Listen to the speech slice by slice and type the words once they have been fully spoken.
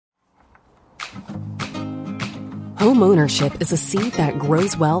Home ownership is a seed that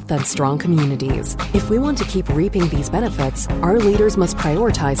grows wealth and strong communities. If we want to keep reaping these benefits, our leaders must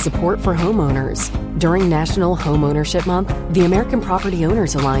prioritize support for homeowners. During National Home Ownership Month, the American Property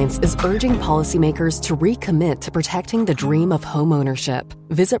Owners Alliance is urging policymakers to recommit to protecting the dream of home ownership.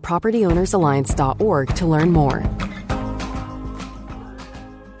 Visit propertyownersalliance.org to learn more.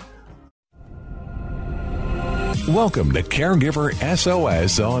 Welcome to Caregiver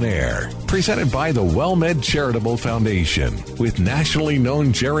SOS On Air, presented by the WellMed Charitable Foundation, with nationally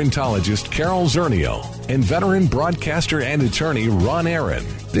known gerontologist Carol Zernial and veteran broadcaster and attorney Ron Aaron.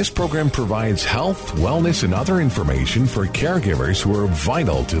 This program provides health, wellness, and other information for caregivers who are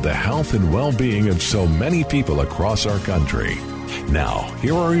vital to the health and well-being of so many people across our country. Now,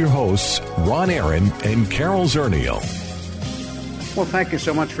 here are your hosts, Ron Aaron and Carol Zernial. Well, thank you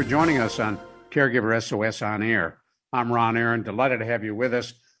so much for joining us on Caregiver SOS On Air. I'm Ron Aaron, delighted to have you with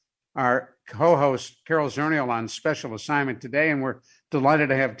us. Our co-host, Carol Zernial, on special assignment today, and we're delighted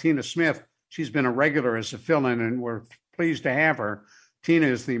to have Tina Smith. She's been a regular as a fill-in, and we're pleased to have her. Tina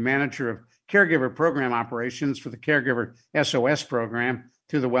is the manager of caregiver program operations for the Caregiver SOS program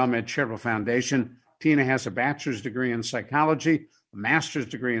through the WellMed Charitable Foundation. Tina has a bachelor's degree in psychology, a master's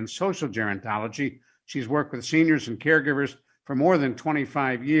degree in social gerontology. She's worked with seniors and caregivers for more than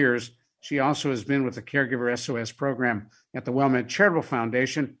 25 years. She also has been with the Caregiver SOS program at the WellMed Charitable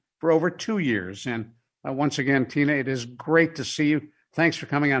Foundation for over 2 years. And once again, Tina, it is great to see you. Thanks for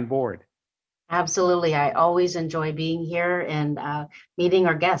coming on board. Absolutely. I always enjoy being here and meeting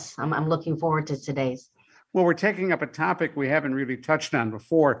our guests. I'm looking forward to today's. Well, we're taking up a topic we haven't really touched on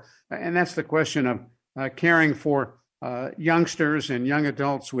before, and that's the question of caring for youngsters and young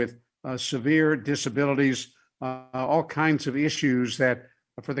adults with severe disabilities, all kinds of issues that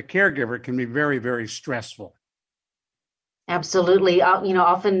for the caregiver can be very, very stressful. Absolutely.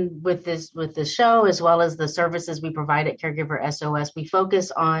 Often with this show, as well as the services we provide at Caregiver SOS, we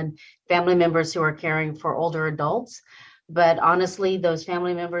focus on family members who are caring for older adults. But honestly, those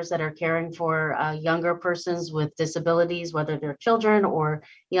family members that are caring for younger persons with disabilities, whether they're children or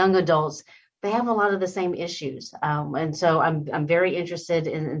young adults, they have a lot of the same issues. And so I'm very interested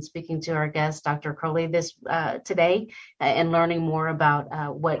in speaking to our guest, Dr. Crowley, today and learning more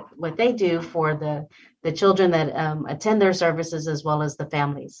about what they do for the children that attend their services, as well as the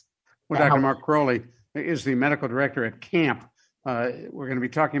families. Well, Dr. Mark Crowley is the medical director at CAMP. We're going to be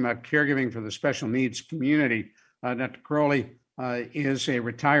talking about caregiving for the special needs community. Dr. Crowley is a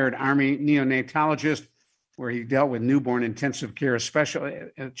retired Army neonatologist where he dealt with newborn intensive care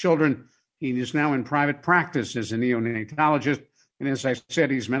children. He is now in private practice as a neonatologist. And as I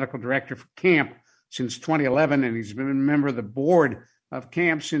said, he's medical director for CAMP since 2011, and he's been a member of the board of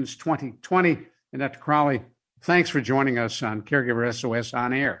CAMP since 2020. And Dr. Crowley, thanks for joining us on Caregiver SOS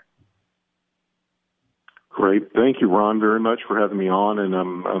On Air. Great. Thank you, Ron, very much for having me on, and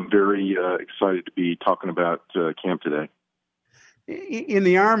I'm very excited to be talking about CAMP today. In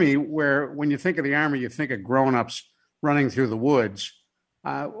the Army, when you think of the Army, you think of grown-ups running through the woods.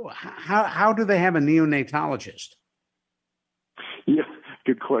 How do they have a neonatologist? Yeah,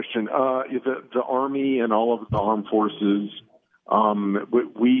 good question. The Army and all of the armed forces,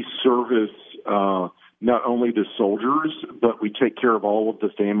 we service not only the soldiers, but we take care of all of the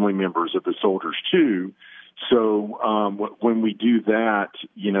family members of the soldiers too. So when we do that,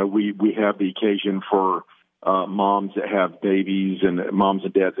 we have the occasion for moms that have babies and moms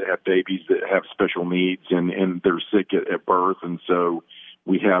and dads that have babies that have special needs and they're sick at birth, and so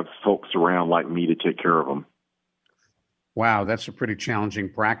we have folks around like me to take care of them. Wow, that's a pretty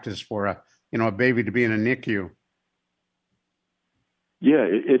challenging practice for a baby to be in a NICU. Yeah,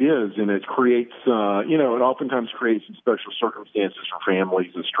 it is, and it creates, it oftentimes creates some special circumstances for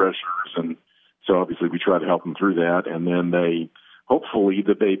families and stressors, and so obviously we try to help them through that, and then hopefully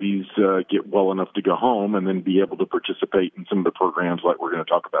the babies get well enough to go home and then be able to participate in some of the programs like we're going to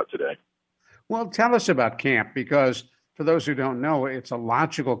talk about today. Well, tell us about CAMP, because for those who don't know, it's a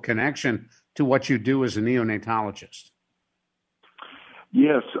logical connection to what you do as a neonatologist.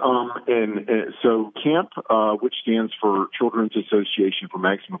 Yes, and so CAMP, which stands for Children's Association for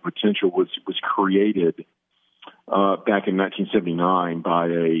Maximum Potential, was created back in 1979 by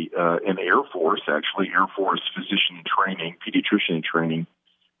an Air Force physician in training, pediatrician in training,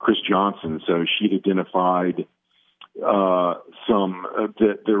 Chris Johnson. So she'd identified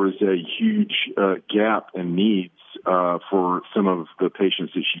that there was a huge gap in needs for some of the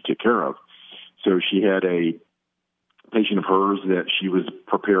patients that she took care of. So she had a patient of hers that she was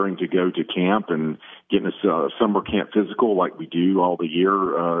preparing to go to camp and getting a summer camp physical like we do all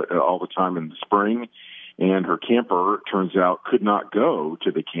the time in the spring. And her camper, turns out, could not go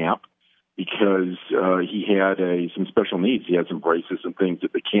to the camp because he had some special needs. He had some braces and things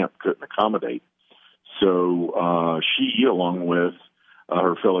that the camp couldn't accommodate. So she, along with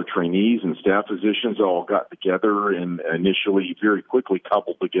her fellow trainees and staff physicians, all got together and initially very quickly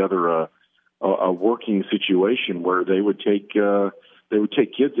cobbled together a working situation where they would take kids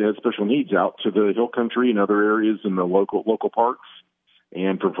that had special needs out to the hill country and other areas in the local parks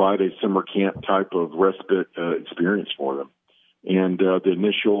and provide a summer camp type of respite experience for them. And some of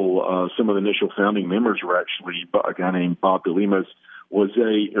the initial founding members were actually a guy named Bob DeLimas, was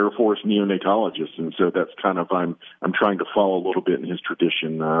a Air Force neonatologist, and so that's kind of I'm trying to follow a little bit in his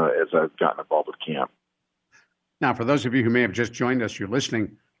tradition as I've gotten involved with camp. Now, for those of you who may have just joined us, you're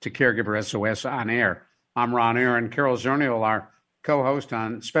listening to Caregiver SOS on Air. I'm Ron Aaron. Carol Zernial, our co-host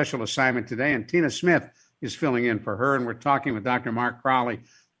on special assignment today, and Tina Smith is filling in for her, and we're talking with Dr. Mark Crowley,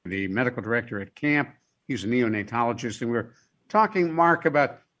 the medical director at camp. He's a neonatologist, and we're talking, Mark,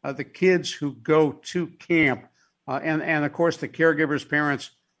 about the kids who go to camp. And of course, the caregivers,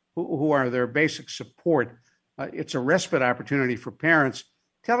 parents who are their basic support. It's a respite opportunity for parents.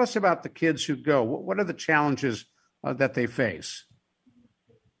 Tell us about the kids who go. What are the challenges that they face?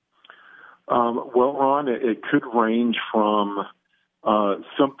 Well, Ron, it could range from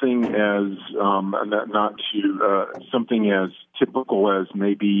something as something as typical as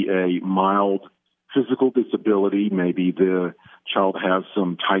maybe a mild physical disability. Maybe the child has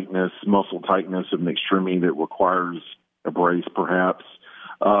some tightness, muscle tightness of an extremity that requires a brace, perhaps,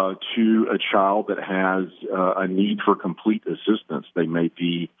 to a child that has a need for complete assistance. They may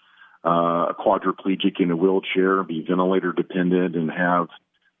be quadriplegic in a wheelchair, be ventilator dependent, and have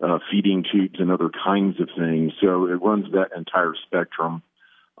feeding tubes and other kinds of things. So it runs that entire spectrum.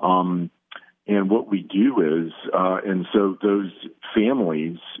 And what we do is, and so those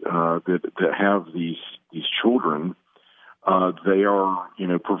families that have these children, they are,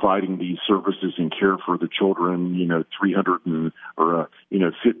 providing these services and care for the children,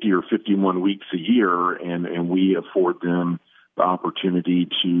 50 or 51 weeks a year, and we afford them the opportunity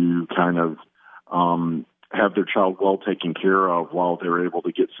to kind of have their child well taken care of while they're able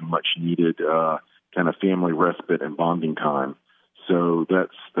to get some much needed kind of family respite and bonding time. So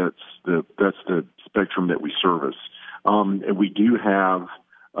that's the spectrum that we service. And we do have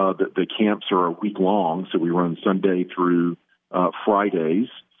the camps are a week long, so we run Sunday through Fridays,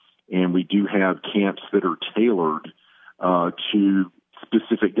 and we do have camps that are tailored to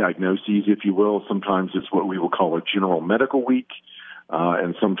specific diagnoses, if you will. Sometimes it's what we will call a general medical week,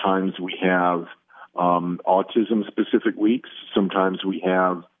 and sometimes we have autism-specific weeks. Sometimes we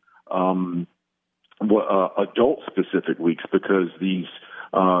have adult-specific weeks, because these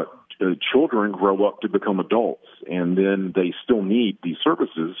children grow up to become adults, and then they still need these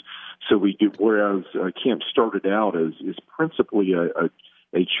services. So we do, whereas camp started out as principally a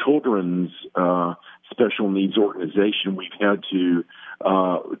children's special needs organization, we've had to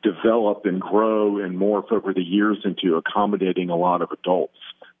develop and grow and morph over the years into accommodating a lot of adults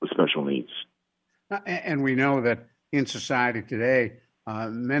with special needs. And we know that in society today,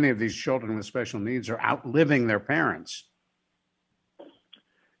 many of these children with special needs are outliving their parents.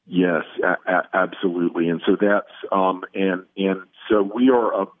 Yes, absolutely. And so that's, and so we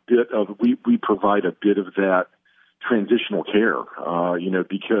are we provide a bit of that transitional care,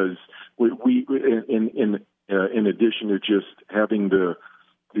 because we in addition to just having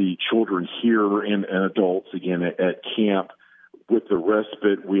the children here and adults again at camp with the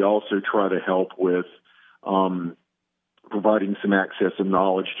respite, we also try to help with providing some access and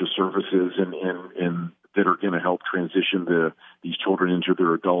knowledge to services and that are going to help transition these children into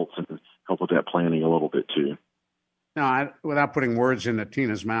their adults and help with that planning a little bit too. Now, without putting words into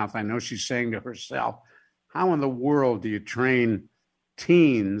Tina's mouth, I know she's saying to herself, how in the world do you train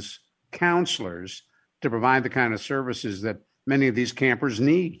teens, counselors, to provide the kind of services that many of these campers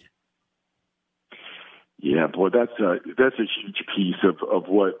need? Yeah, boy, that's a huge piece of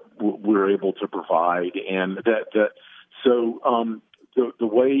what we're able to provide, and the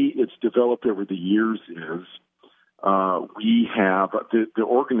way it's developed over the years is we have the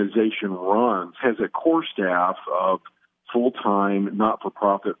organization has a core staff of full-time,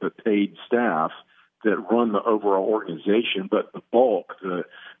 not-for-profit but paid staff that run the overall organization, but the bulk,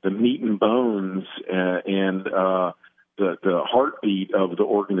 the meat and bones, and the heartbeat of the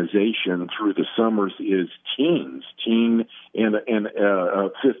organization through the summers is teen and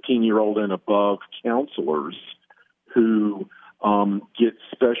 15-year-old and above counselors who get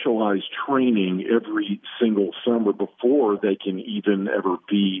specialized training every single summer before they can even ever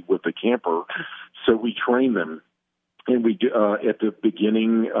be with the camper. So we train them, and we at the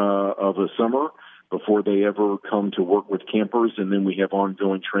beginning of the summer, before they ever come to work with campers, and then we have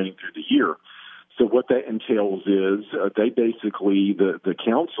ongoing training through the year. So what that entails is the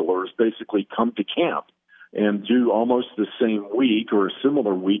counselors basically come to camp and do almost the same week or a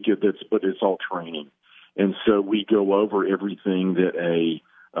similar week, but it's all training. And so we go over everything that a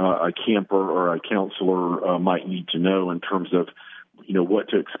camper or a counselor might need to know in terms of, what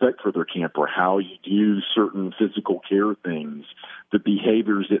to expect for their camper, how you do certain physical care things, the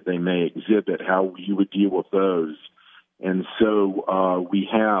behaviors that they may exhibit, how you would deal with those. And so we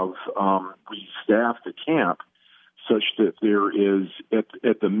staff the camp such that there is,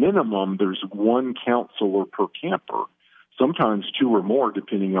 at the minimum, there's one counselor per camper, sometimes two or more,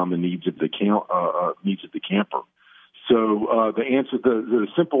 depending on the needs of the camper. So the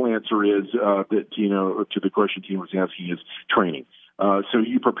simple answer is that to the question Tina was asking is training. So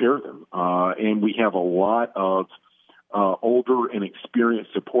you prepare them, and we have a lot of older and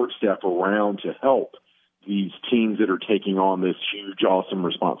experienced support staff around to help these teams that are taking on this huge, awesome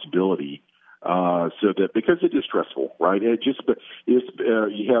responsibility. So that, because it is stressful, right?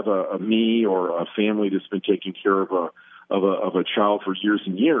 You have a me or a family that's been taking care of a child for years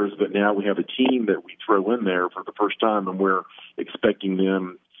and years, but now we have a team that we throw in there for the first time, and we're expecting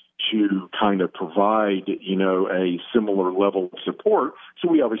them to kind of provide, a similar level of support. So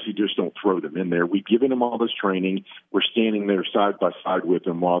we obviously just don't throw them in there. We've given them all this training. We're standing there side by side with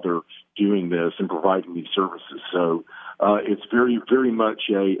them while they're doing this and providing these services. So it's very, very much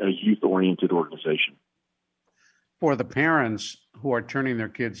a youth-oriented organization. For the parents who are turning their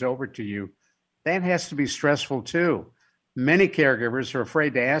kids over to you, that has to be stressful too. Many caregivers are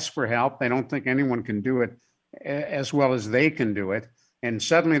afraid to ask for help. They don't think anyone can do it as well as they can do it. And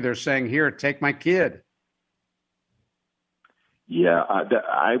suddenly they're saying, here, take my kid. Yeah,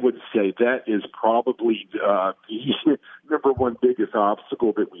 I would say that is probably the number one biggest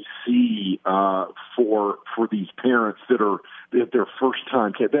obstacle that we see for these parents that are their first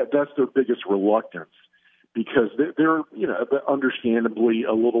time. That's their biggest reluctance, because they're understandably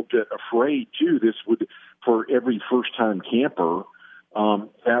a little bit afraid too. This would, for every first time camper,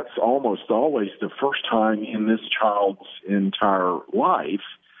 that's almost always the first time in this child's entire life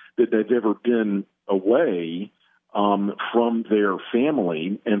that they've ever been away from their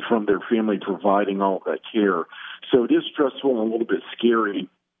family and from their family providing all that care. So it is stressful and a little bit scary,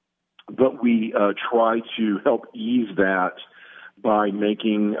 but we try to help ease that by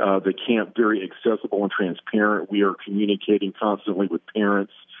making the camp very accessible and transparent. We are communicating constantly with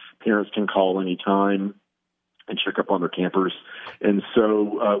parents. Parents can call anytime and check up on their campers. And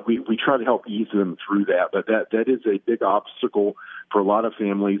so we try to help ease them through that. But that is a big obstacle for a lot of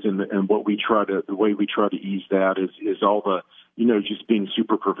families. And the way we try to ease that is all the, just being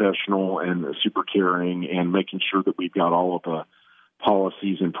super professional and super caring and making sure that we've got all of the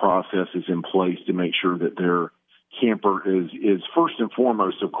policies and processes in place to make sure that their camper is first and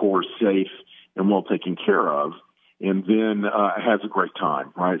foremost, of course, safe and well taken care of, and then has a great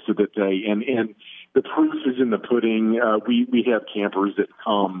time, right? So that and the proof is in the pudding. We have campers that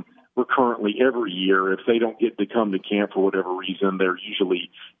come recurrently every year. If they don't get to come to camp for whatever reason, they're usually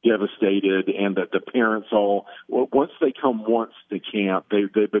devastated, and that the parents once they come once to camp,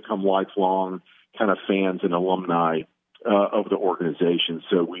 they become lifelong kind of fans and alumni of the organization.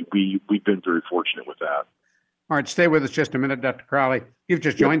 So we've been very fortunate with that. All right, stay with us just a minute, Dr. Crowley. You've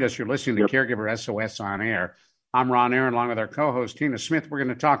just joined us. You're listening to Caregiver SOS on Air. I'm Ron Aaron, along with our co-host, Tina Smith. We're going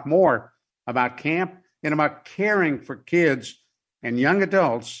to talk more about camp and about caring for kids and young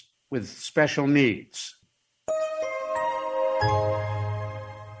adults with special needs.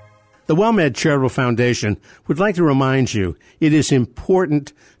 The WellMed Charitable Foundation would like to remind you it is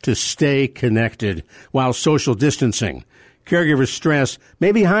important to stay connected while social distancing. Caregiver stress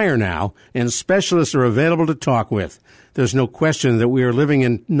may be higher now, and specialists are available to talk with. There's no question that we are living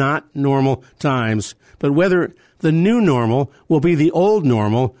in not normal times, but whether the new normal will be the old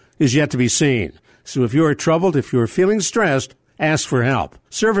normal is yet to be seen. So if you are troubled, if you are feeling stressed, ask for help.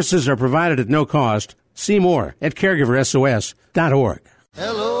 Services are provided at no cost. See more at caregiversos.org.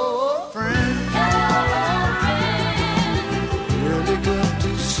 Hello, friend. Hello, friend. Really good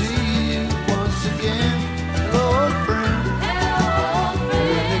to see you once again. Hello, friend. Hello,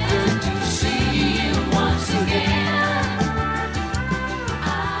 friend. Really good to see you once again.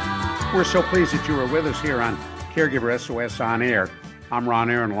 We're so pleased that you are with us here on Caregiver SOS on Air. I'm Ron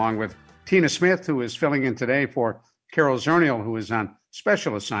Aaron, along with Tina Smith, who is filling in today for Carol Zernial, who is on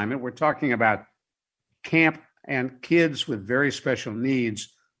special assignment. We're talking about camp and kids with very special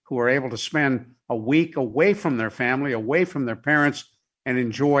needs who are able to spend a week away from their family, away from their parents, and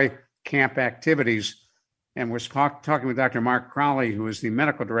enjoy camp activities. And we're talking with Dr. Mark Crowley, who is the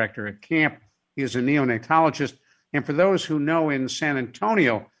medical director at camp He is a neonatologist. And for those who know in San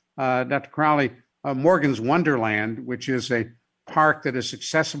Antonio, Dr. Crowley, Morgan's Wonderland, which is a park that is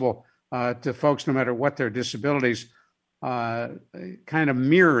accessible to folks no matter what their disabilities, kind of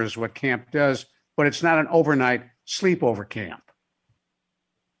mirrors what camp does, but it's not an overnight sleepover camp.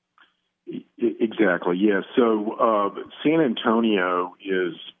 Exactly, yes. So San Antonio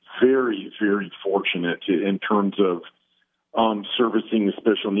is very, very fortunate in terms of servicing the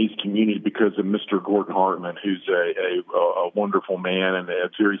special needs community because of Mr. Gordon Hartman, who's a wonderful man and a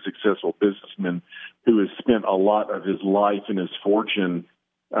very successful businessman who has spent a lot of his life and his fortune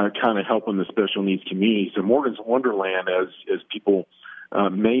kind of helping the special needs community. So Morgan's Wonderland, as people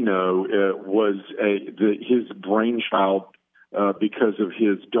may know, was his brainchild because of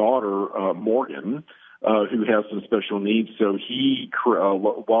his daughter, Morgan, who has some special needs. So he,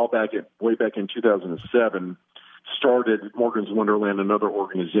 way back in 2007, started Morgan's Wonderland and other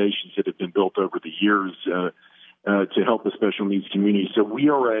organizations that have been built over the years to help the special needs community. So we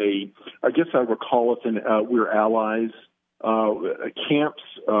are I guess I would call us we're allies. Camps,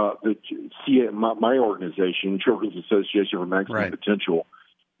 my organization, Children's Association for Maximum Potential,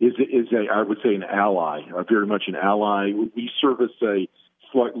 is I would say an ally, very much an ally. We service a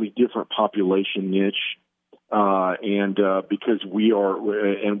slightly different population niche, and because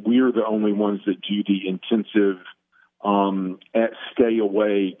we're the only ones that do the intensive stay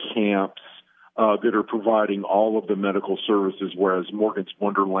away camps that are providing all of the medical services, whereas Morgan's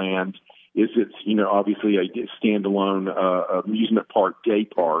Wonderland it's obviously a standalone amusement park, day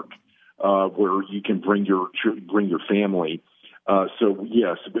park, where you can bring your family. So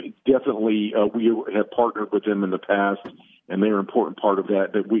yes, definitely we have partnered with them in the past, and they're an important part of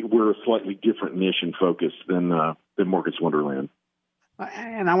that. But we're a slightly different niche and focus than Morgan's Wonderland.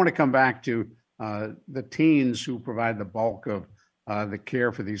 And I want to come back to the teens who provide the bulk of the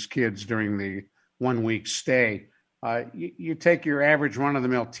care for these kids during the 1 week stay. You take your average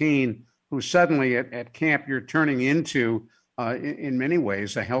run-of-the-mill teen who suddenly at camp you're turning into, in many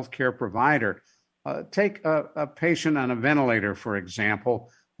ways, a healthcare provider. Take a patient on a ventilator, for example,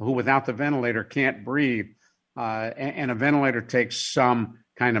 who without the ventilator can't breathe, and a ventilator takes some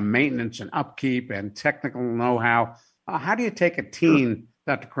kind of maintenance and upkeep and technical know-how. How do you take a teen,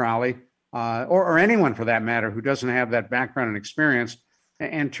 Dr. Crowley, or anyone for that matter, who doesn't have that background and experience,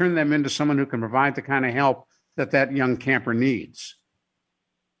 and turn them into someone who can provide the kind of help that young camper needs?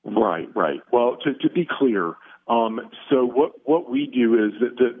 Right. Well, to be clear, so what we do is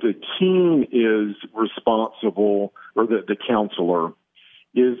that the teen is responsible, or the counselor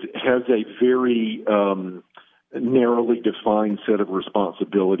has a very narrowly defined set of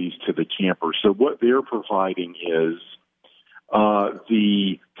responsibilities to the camper. So what they're providing is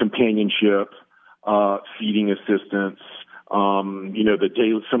the companionship, feeding assistance, some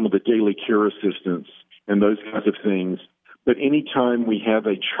of the daily care assistance, and those kinds of things. But anytime we have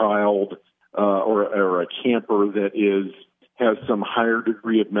a child or a camper that has some higher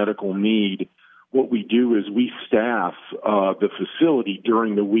degree of medical need, what we do is we staff the facility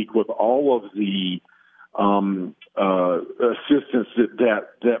during the week with all of the assistance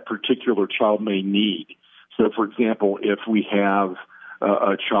that particular child may need. So, for example, if we have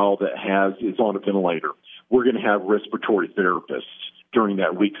a child that is on a ventilator, we're going to have respiratory therapists during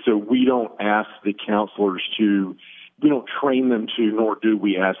that week. So we don't ask the counselors we don't train them to, nor do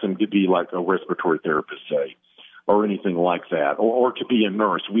we ask them to be like a respiratory therapist, say, or anything like that, or to be a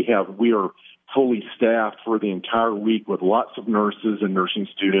nurse. We are fully staffed for the entire week with lots of nurses and nursing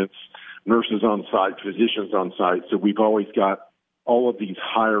students, nurses on site, physicians on site. So we've always got all of these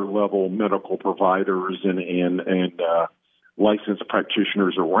higher level medical providers and licensed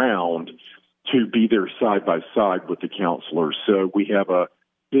practitioners around to be there side by side with the counselors. So we have a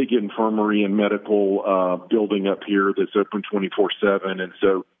big infirmary and medical building up here that's open 24/7. And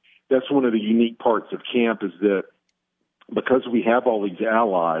so that's one of the unique parts of camp is that because we have all these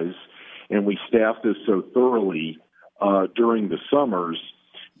allies and we staff this so thoroughly during the summers,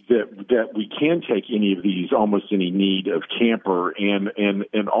 that we can take almost any need of camper,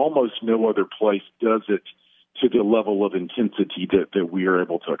 and almost no other place does it to the level of intensity that we are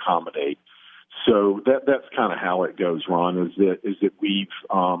able to accommodate. So that's kind of how it goes, Ron, is that we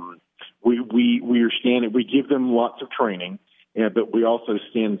give them lots of training, but we also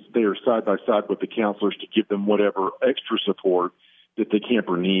stand there side by side with the counselors to give them whatever extra support that the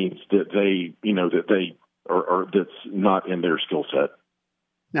camper needs that's not in their skill set.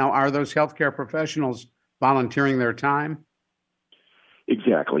 Now, are those healthcare professionals volunteering their time?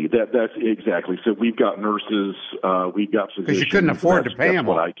 Exactly. That's exactly. So we've got nurses, we've got physicians. Because you couldn't afford to pay them.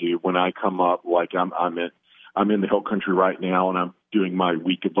 What I do when I come up, like I'm in the Hill Country right now, and I'm doing my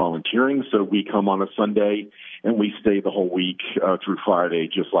week of volunteering. So we come on a Sunday, and we stay the whole week through Friday,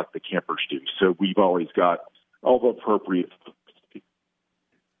 just like the campers do. So we've always got all the appropriate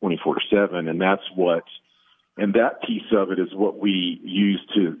 24/7, and that's what. And that piece of it is what we use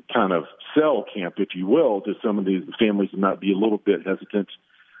to kind of sell camp, if you will, to some of these families that might be a little bit hesitant,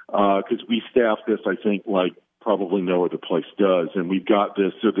 because we staff this, I think, like probably no other place does. And we've got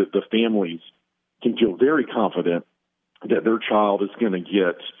this so that the families can feel very confident that their child is going to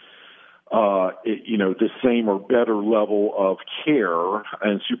get, the same or better level of care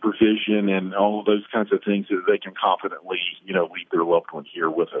and supervision and all of those kinds of things that they can confidently, leave their loved one here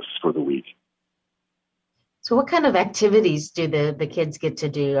with us for the week. So what kind of activities do the kids get to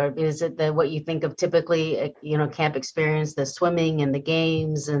do? Or is it what you think of typically, camp experience, the swimming and the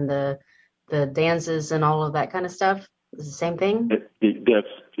games and the dances and all of that kind of stuff? Is it the same thing? That's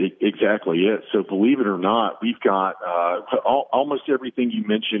exactly it. So believe it or not, we've got almost everything you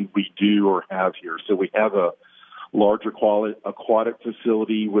mentioned we do or have here. So we have a large aquatic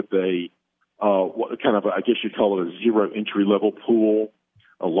facility with a kind of, I guess you'd call it a zero entry level pool.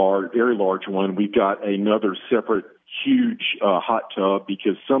 Very large one. We've got another separate huge hot tub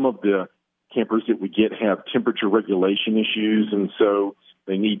because some of the campers that we get have temperature regulation issues, and so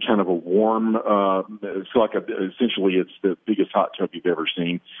they need kind of a warm. Essentially, it's the biggest hot tub you've ever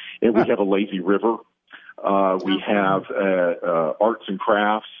seen. And we have a lazy river. We have arts and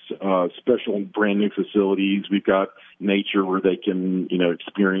crafts, special brand new facilities. We've got nature where they can,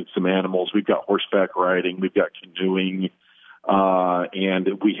 experience some animals. We've got horseback riding. We've got canoeing. And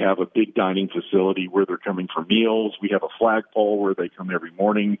we have a big dining facility where they're coming for meals. We have a flagpole where they come every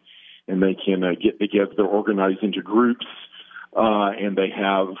morning and they can get together. They're organized into groups, and they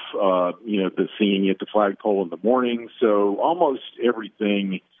have, the singing at the flagpole in the morning. So almost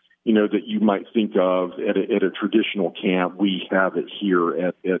everything, that you might think of at a traditional camp, we have it here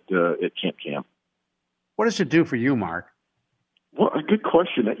at Camp. What does it do for you, Mark? Well, a good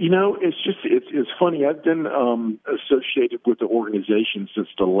question. It's funny. I've been associated with the organization since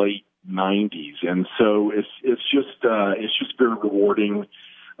the late '90s, and so it's just very rewarding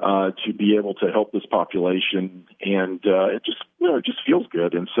to be able to help this population, and it just feels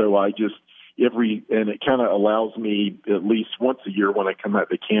good. And so and it kind of allows me at least once a year when I come out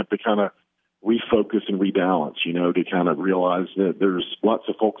to camp to kind of refocus and rebalance. To kind of realize that there's lots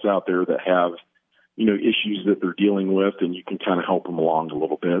of folks out there that have issues that they're dealing with, and you can kind of help them along a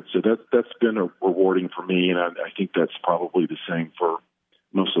little bit. So that's been rewarding for me, and I think that's probably the same for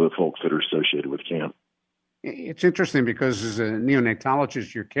most of the folks that are associated with camp. It's interesting because as a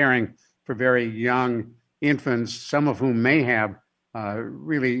neonatologist, you're caring for very young infants, some of whom may have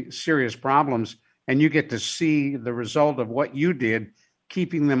really serious problems, and you get to see the result of what you did,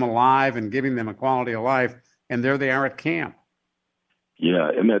 keeping them alive and giving them a quality of life, and there they are at camp. Yeah,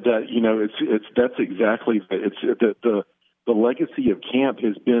 and that's exactly the legacy of camp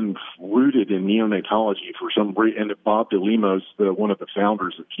has been rooted in neonatology for some reason. And Bob DeLimos, one of the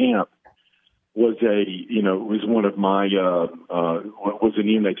founders of camp, was one of my was a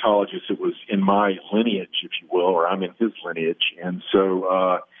neonatologist. It was in my lineage, if you will, or I'm in his lineage, and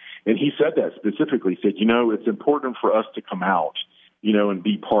so and he said that specifically. He said, it's important for us to come out, and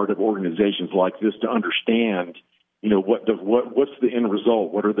be part of organizations like this to understand. What's the end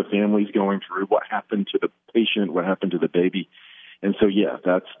result? What are the families going through? What happened to the patient? What happened to the baby? And so, yeah,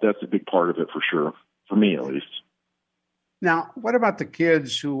 that's a big part of it for sure, for me at least. Now, what about the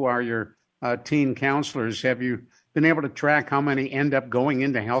kids who are your teen counselors? Have you been able to track how many end up going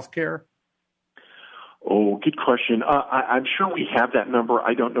into healthcare? Oh, good question. I'm sure we have that number.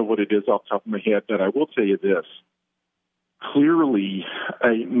 I don't know what it is off the top of my head, but I will tell you this. Clearly,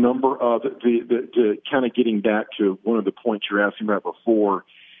 a number of the kind of getting back to one of the points you're asking about before,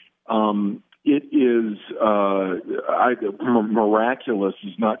 it is miraculous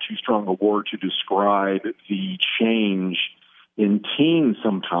is not too strong a word to describe the change in teens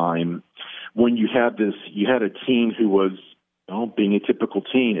sometime when you had a teen who was being a typical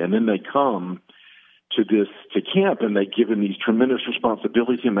teen, and then they come to camp and they given these tremendous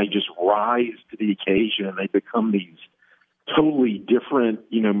responsibilities and they just rise to the occasion and they become these totally different,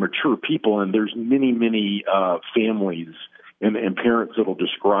 mature people. And there's many, many families and parents that will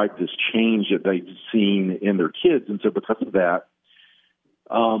describe this change that they've seen in their kids. And so because of that,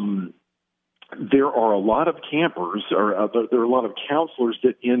 there are a lot of campers or there are a lot of counselors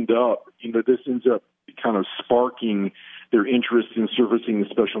that end up, this ends up kind of sparking their interest in servicing the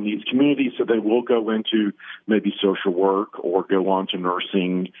special needs community. So they will go into maybe social work or go on to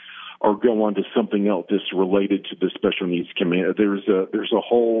nursing or go on to something else that's related to the special needs community. There's a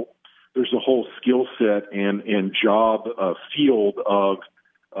whole there's a whole skill set and job field of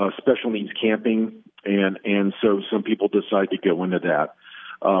special needs camping, and so some people decide to go into that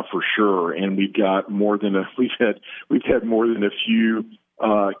for sure. And we've had more than a few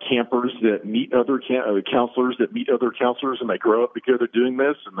campers that meet other counselors that meet other counselors, and they grow up together doing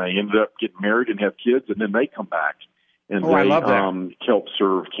this, and they end up getting married and have kids, and then they come back and I love that. Help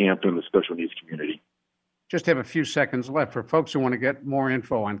serve camp in the special needs community. Just have a few seconds left for folks who want to get more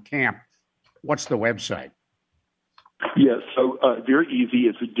info on camp. What's the website? Yes, so very easy.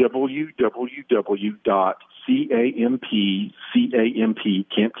 It's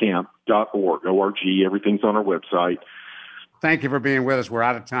www.campcamp.org. O-R-G. Everything's on our website. Thank you for being with us. We're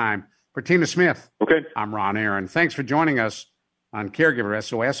out of time. For Tina Smith, okay. I'm Ron Aaron. Thanks for joining us on Caregiver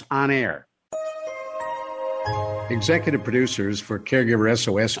SOS On Air. Executive producers for Caregiver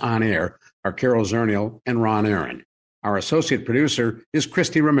SOS On Air are Carol Zernial and Ron Aaron. Our associate producer is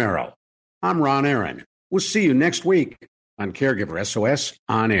Christy Romero. I'm Ron Aaron. We'll see you next week on Caregiver SOS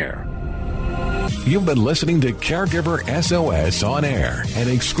On Air. You've been listening to Caregiver SOS On Air, an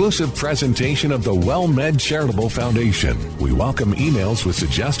exclusive presentation of the WellMed Charitable Foundation. We welcome emails with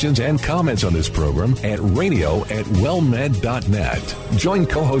suggestions and comments on this program at radio@wellmed.net. Join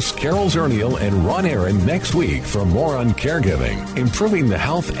co-hosts Carol Zernial and Ron Aaron next week for more on caregiving, improving the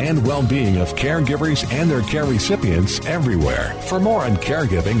health and well-being of caregivers and their care recipients everywhere. For more on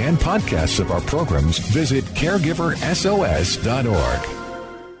caregiving and podcasts of our programs, visit caregiversos.org.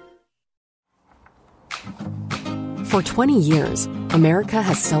 For 20 years, America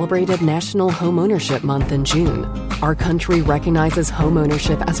has celebrated National Homeownership Month in June. Our country recognizes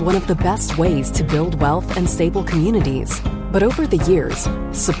homeownership as one of the best ways to build wealth and stable communities. But over the years,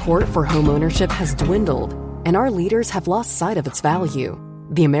 support for homeownership has dwindled, and our leaders have lost sight of its value.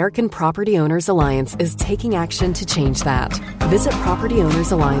 The American Property Owners Alliance is taking action to change that. Visit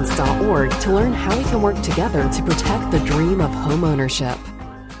propertyownersalliance.org to learn how we can work together to protect the dream of homeownership.